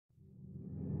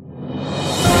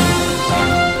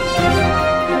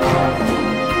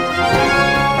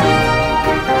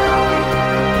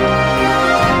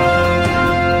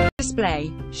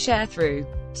Sharethrough.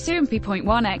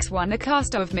 Soompi.1x1 A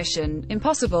cast of Mission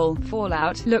Impossible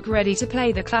Fallout look ready to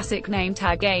play the classic name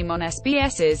tag game on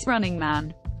SBS's Running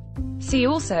Man. See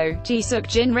also,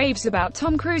 Jin raves about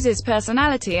Tom Cruise's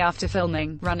personality after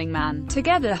filming Running Man.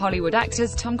 Together Hollywood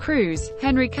actors Tom Cruise,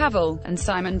 Henry Cavill, and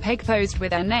Simon Pegg posed with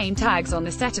their name tags on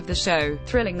the set of the show,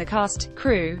 thrilling the cast,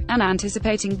 crew, and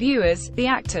anticipating viewers. The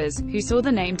actors, who saw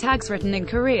the name tags written in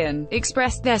Korean,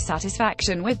 expressed their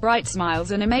satisfaction with bright smiles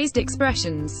and amazed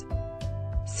expressions.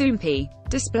 Soompi.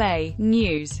 Display,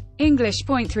 News. English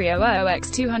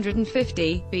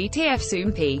 .300x250, BTF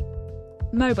Soompi.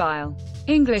 Mobile.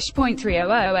 English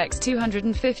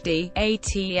 .300x250,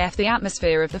 ATF. The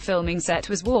atmosphere of the filming set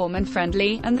was warm and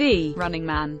friendly, and the Running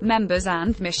Man members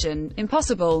and Mission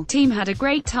Impossible team had a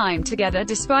great time together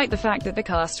despite the fact that the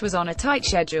cast was on a tight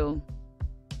schedule.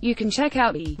 You can check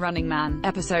out the Running Man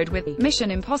episode with the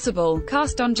Mission Impossible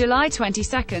cast on July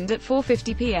 22nd at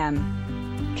 4:50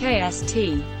 p.m.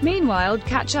 KST. Meanwhile,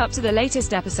 catch up to the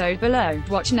latest episode below.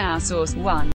 Watch now. Source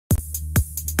 1.